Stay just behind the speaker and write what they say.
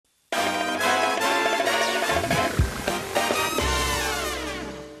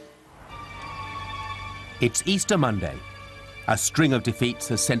It's Easter Monday. A string of defeats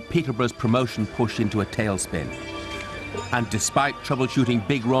has sent Peterborough's promotion push into a tailspin. And despite troubleshooting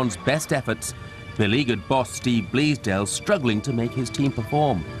Big Ron's best efforts, beleaguered boss Steve Bleasdale's struggling to make his team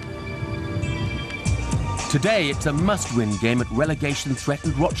perform. Today, it's a must-win game at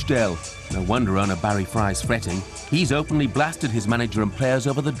relegation-threatened Rochdale. No wonder owner Barry Fry's fretting. He's openly blasted his manager and players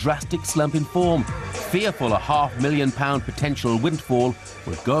over the drastic slump in form, fearful a £500,000 potential windfall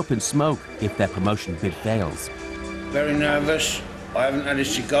will go up in smoke if their promotion bid fails. Very nervous. I haven't had a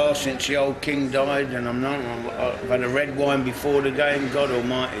cigar since the old king died, and I've had a red wine before the game. God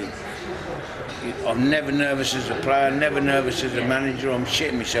almighty. I'm never nervous as a player, never nervous as a manager. I'm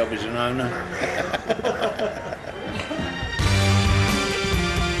shitting myself as an owner.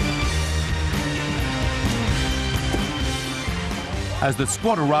 As the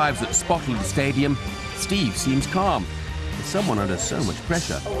squad arrives at Spotland Stadium, Steve seems calm. There's someone under so much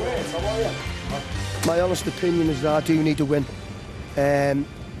pressure. My honest opinion is that I do need to win.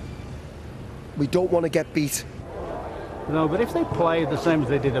 We don't want to get beat. No, but if they play the same as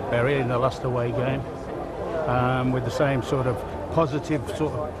they did at Bury in the last away game, with the same sort of positive,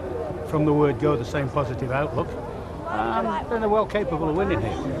 from the word go, the same positive outlook, then they're well capable of winning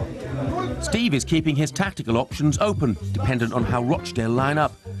here. Steve is keeping his tactical options open, dependent on how Rochdale line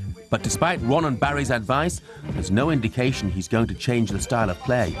up. But despite Ron and Barry's advice, there's no indication he's going to change the style of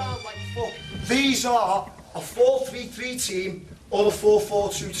play. These are a 4-3-3 team or a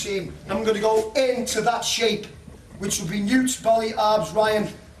 4-4-2 team. I'm going to go into that shape, which will be Newt, Bolly, Arbs, Ryan,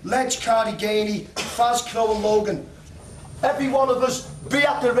 Ledge, Cardi, Gainey, Faz, Crow and Logan. Every one of us be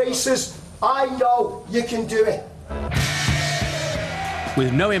at the races. I know you can do it.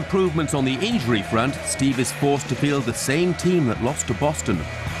 With no improvements on the injury front, Steve is forced to field the same team that lost to Boston.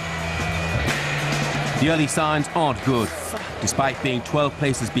 The early signs aren't good. Despite being 12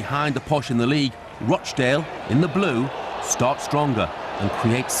 places behind the Posh in the league, Rochdale, in the blue, start stronger and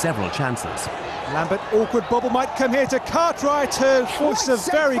create several chances. Lambert, awkward bobble might come here to Cartwright, who forces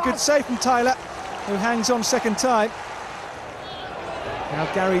a very good save from Tyler, who hangs on second time. Now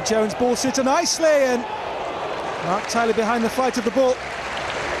Gary Jones ball sitter nicely, and Mark Tyler behind the fight of the ball.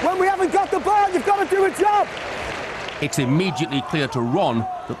 When we haven't got the ball, you've got to do a job. It's immediately clear to Ron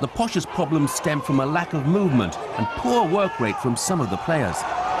that the Posh's problems stem from a lack of movement and poor work rate from some of the players.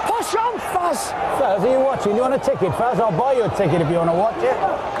 Push on, Faz! Faz, are you watching? You want a ticket, Faz? I'll buy you a ticket if you want to watch it.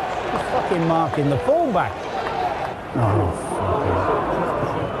 Fucking marking the fullback. Oh,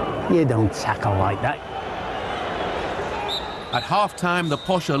 fuck. You don't tackle like that. At half-time, the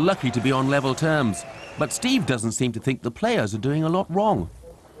Posh are lucky to be on level terms, but Steve doesn't seem to think the players are doing a lot wrong.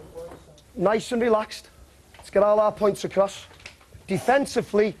 Nice and relaxed. Let's get all our points across.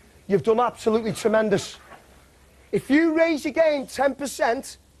 Defensively, you've done absolutely tremendous. If you raise your game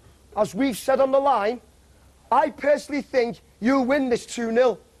 10%, as we've said on the line, I personally think you'll win this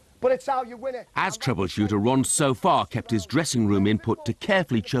 2-0. But it's how you win it. As troubleshooter, Ron so far kept his dressing room input to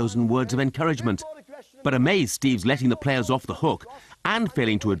carefully chosen words of encouragement. But amazed Steve's letting the players off the hook and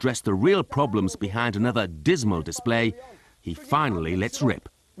failing to address the real problems behind another dismal display, he finally lets rip.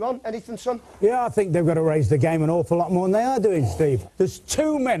 Ron, anything, son? Yeah, I think they've got to raise the game an awful lot more than they are doing, Steve. There's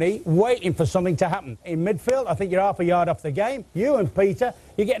too many waiting for something to happen. In midfield, I think you're half a yard off the game. You and Peter,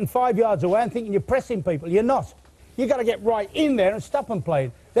 you're getting 5 yards away and thinking you're pressing people. You're not. You've got to get right in there and stop them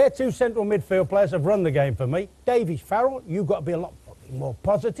playing. Their two central midfield players have run the game for me. Davies, Farrell, you've got to be a lot more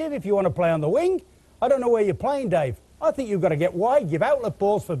positive if you want to play on the wing. I don't know where you're playing, Dave. I think you've got to get wide, give outlet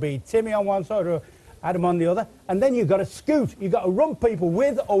balls for be Timmy on one side or Adam on the other, and then you've got to scoot. You've got to run people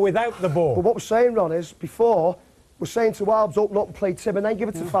with or without the ball. But what we're saying, Ron, is before, we're saying to Albs, open up and play Tim and then give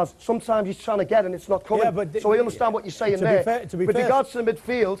it to Faz. Sometimes he's trying to get and it's not coming. Yeah, but so I understand what you're saying there. With regards to the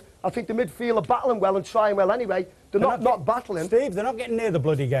midfield, I think the midfield are battling well and trying well anyway. They're not battling. Steve, they're not getting near the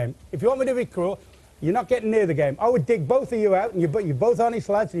bloody game. If you want me to be cruel, you're not getting near the game. I would dig both of you out, and you're both honest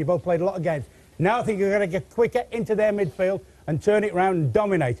lads, and you both played a lot of games. Now I think you're going to get quicker into their midfield and turn it round and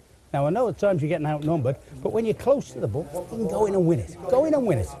dominate. Now, I know at times you're getting outnumbered, but when you're close to the ball, you can go in and win it. Go in and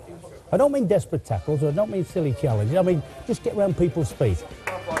win it. I don't mean desperate tackles, or I don't mean silly challenges. I mean, just get round people's feet.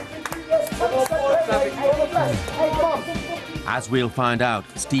 As we'll find out,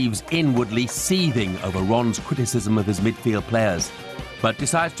 Steve's inwardly seething over Ron's criticism of his midfield players, but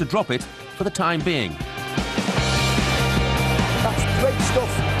decides to drop it for the time being. That's great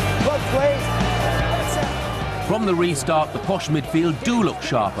stuff. Well played. From the restart, the Posh midfield do look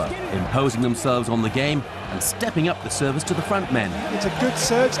sharper, imposing themselves on the game and stepping up the service to the front men. It's a good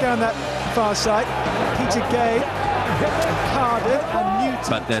surge down that far side. Peter Gay, Victor Carden and Newt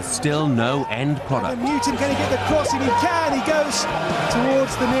But there's still no end product. And Newton, can he get the crossing? He can. He goes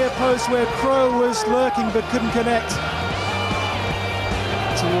towards the near post where Crowe was lurking but couldn't connect.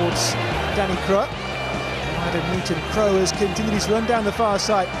 Towards Danny Crowe. Adam Newton. Crowe has continued his run down the far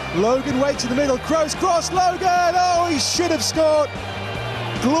side. Logan waits in the middle. Crowe's cross. Logan! Oh, he should have scored.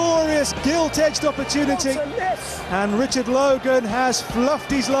 Glorious gilt-edged opportunity. And Richard Logan has fluffed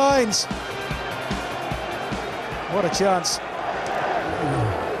his lines. What a chance.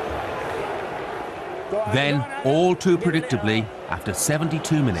 Then, all too predictably, after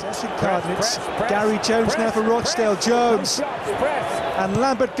 72 minutes. Gary Jones now for Rochdale. Jones. And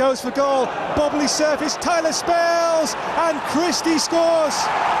Lambert goes for goal. Bobbly surface. Tyler Spells. And Christie scores.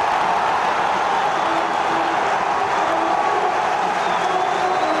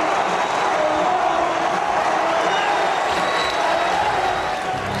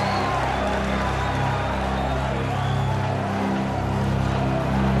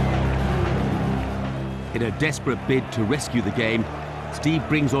 In a desperate bid to rescue the game, Steve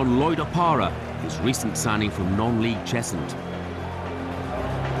brings on Lloyd Opara, his recent signing from non-league Cheshunt.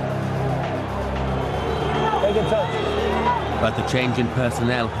 But the change in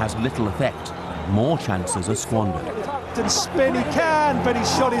personnel has little effect. More chances are squandered. And spin, he can, but his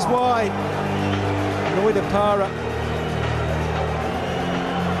shot is wide. Lloyd Opara.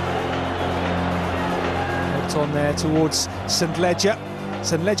 Hooked on there towards St Ledger.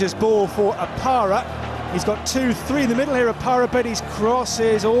 St Ledger's ball for Opara. He's got 2-3 in the middle here. Opara, but his cross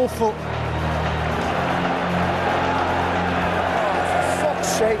is awful. For fuck's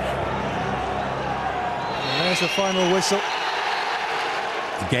sake. And there's the final whistle.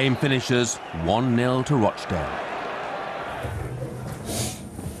 The game finishes 1-0 to Rochdale.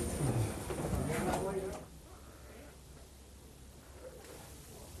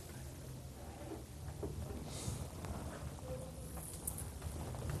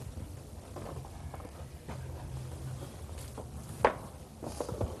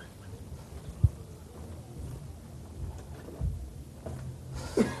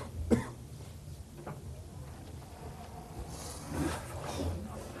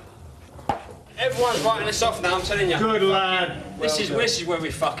 Everyone's writing us off now, I'm telling you. Good lad. This is where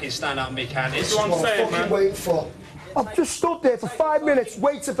we fucking stand up and be candid. This is what I'm fucking waiting for. I've just stood there for 5 minutes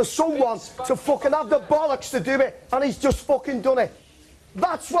waiting for someone to fucking have the bollocks to do it, and he's just fucking done it.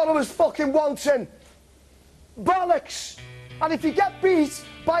 That's what I was fucking wanting. Bollocks. And if you get beat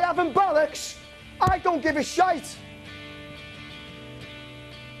by having bollocks, I don't give a shite.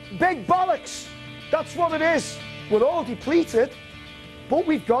 Big bollocks. That's what it is. We're all depleted, but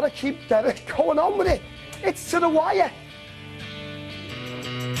we've got to keep going on with it. It's to the wire.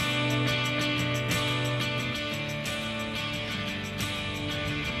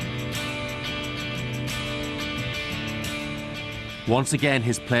 Once again,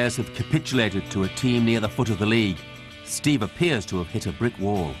 his players have capitulated to a team near the foot of the league. Steve appears to have hit a brick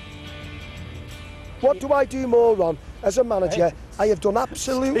wall. What do I do more, Ron? As a manager, I have done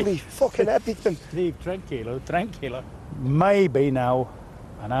absolutely fucking everything. Steve, tranquilo. Maybe now,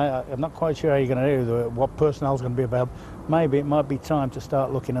 and I'm not quite sure how you're going to do what personnel's going to be available. Maybe it might be time to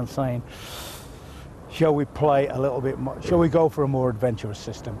start looking and saying, shall we play a little bit more? Shall we go for a more adventurous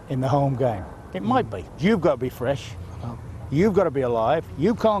system in the home game? It might be. You've got to be fresh. I know. You've got to be alive.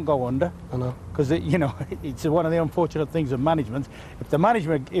 You can't go under. I know. Because it's one of the unfortunate things of management. If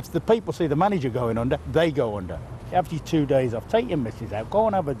the people see the manager going under, they go under. After your 2 days off, take your missus out, go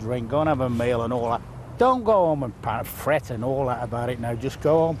and have a drink, go and have a meal and all that. Don't go home and fret and all that about it now. Just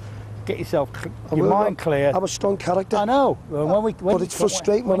go home, get yourself, your mind clear. I'm a strong character. I know. But it's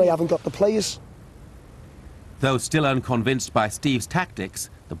frustrating when I haven't got the players. Though still unconvinced by Steve's tactics,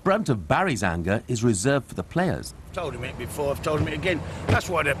 the brunt of Barry's anger is reserved for the players. I've told him it before, I've told him it again. That's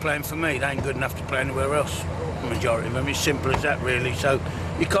why they're playing for me. They ain't good enough to play anywhere else. The majority of them. It's simple as that, really. So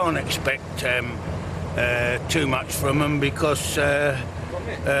you can't expect too much from them because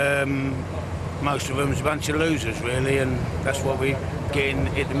most of them is a bunch of losers, really, and that's what we're getting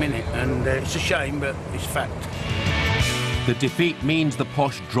at the minute. And it's a shame, but it's fact. The defeat means the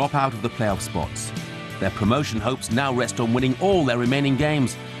Posh drop out of the playoff spots. Their promotion hopes now rest on winning all their remaining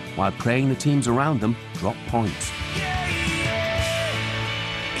games, while praying the teams around them drop points.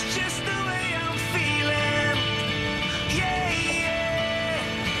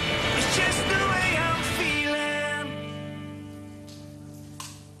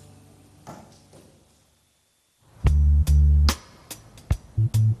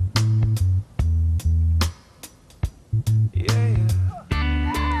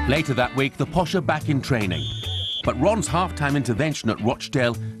 Later that week, the Posh are back in training. But Ron's half-time intervention at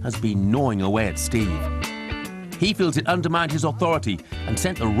Rochdale has been gnawing away at Steve. He feels it undermined his authority and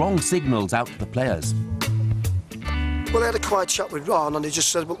sent the wrong signals out to the players. Well, I had a quiet chat with Ron, and he just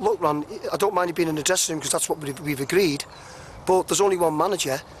said, well, look, Ron, I don't mind you being in the dressing room because that's what we've agreed, but there's only one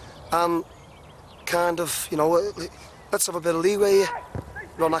manager, and kind of, you know, let's have a bit of leeway here.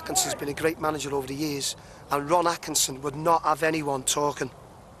 Ron Atkinson's been a great manager over the years, and Ron Atkinson would not have anyone talking.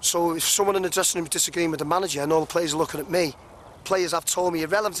 So if someone in the dressing room is disagreeing with the manager and all the players are looking at me, players have told me,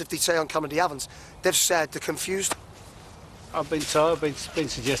 irrelevant if they say on camera they haven't, they've said they're confused. I've been told, been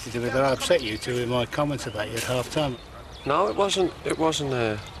suggested to me that I upset you two in my comments about you at half-time. No, it wasn't,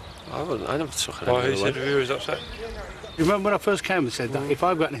 I never took it. Why, who said you was upset? You remember when I first came and said that if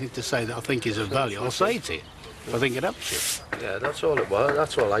I've got anything to say that I think is of value, I'll say it to you. I think it helps you. Yeah, that's all it was.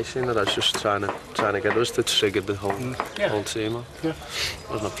 That's all I seen. That I was just trying to get us to trigger the whole team. Yeah,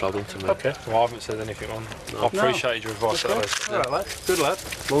 wasn't a problem to me. Okay. Well, I haven't said anything on. No. I appreciated your advice. Okay. All right, lad. Good lad.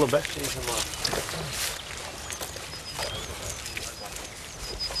 All the best.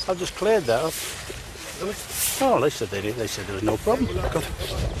 I've just cleared that up. Really? Oh, they said they did. They said there was no problem. Good.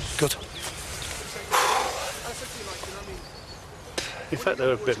 Good. In fact, they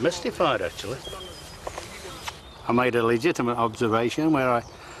were a bit mystified, actually. I made a legitimate observation where I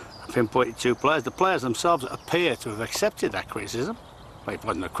pinpointed two players. The players themselves appear to have accepted that criticism. Well, it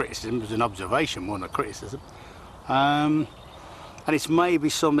wasn't a criticism, it was an observation more than a criticism. And it's maybe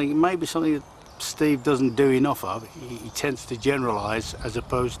something that Steve doesn't do enough of. He tends to generalise as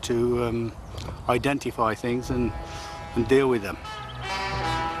opposed to identify things and deal with them.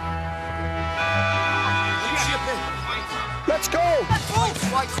 Let's go!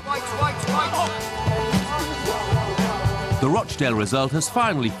 The Rochdale result has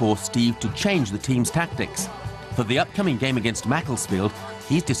finally forced Steve to change the team's tactics. For the upcoming game against Macclesfield,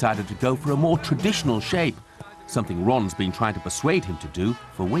 he's decided to go for a more traditional shape, something Ron's been trying to persuade him to do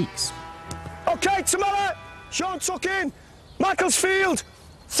for weeks. OK, tomorrow, Sean tuck in, Macclesfield,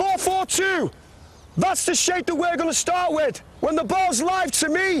 4-4-2. That's the shape that we're going to start with. When the ball's live to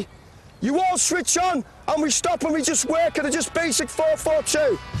me, you all switch on and we stop and we just work at a just basic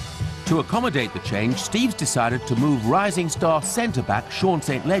 4-4-2. To accommodate the change, Steve's decided to move rising star centre-back Sean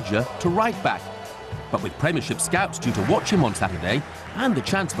St Ledger to right-back. But with Premiership scouts due to watch him on Saturday and the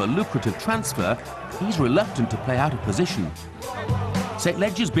chance for a lucrative transfer, he's reluctant to play out of position. St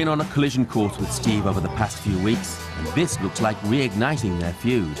Ledger's been on a collision course with Steve over the past few weeks, and this looks like reigniting their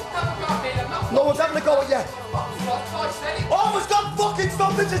feud. No one's having a go at you. Almost got fucking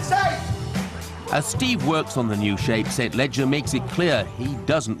something to say! As Steve works on the new shape, St Ledger makes it clear he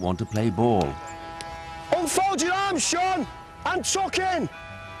doesn't want to play ball. Unfold your arms, Sean, and tuck in.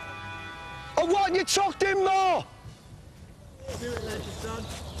 I want you tucked in more.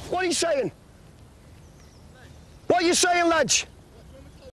 What are you saying? What are you saying, Ledge?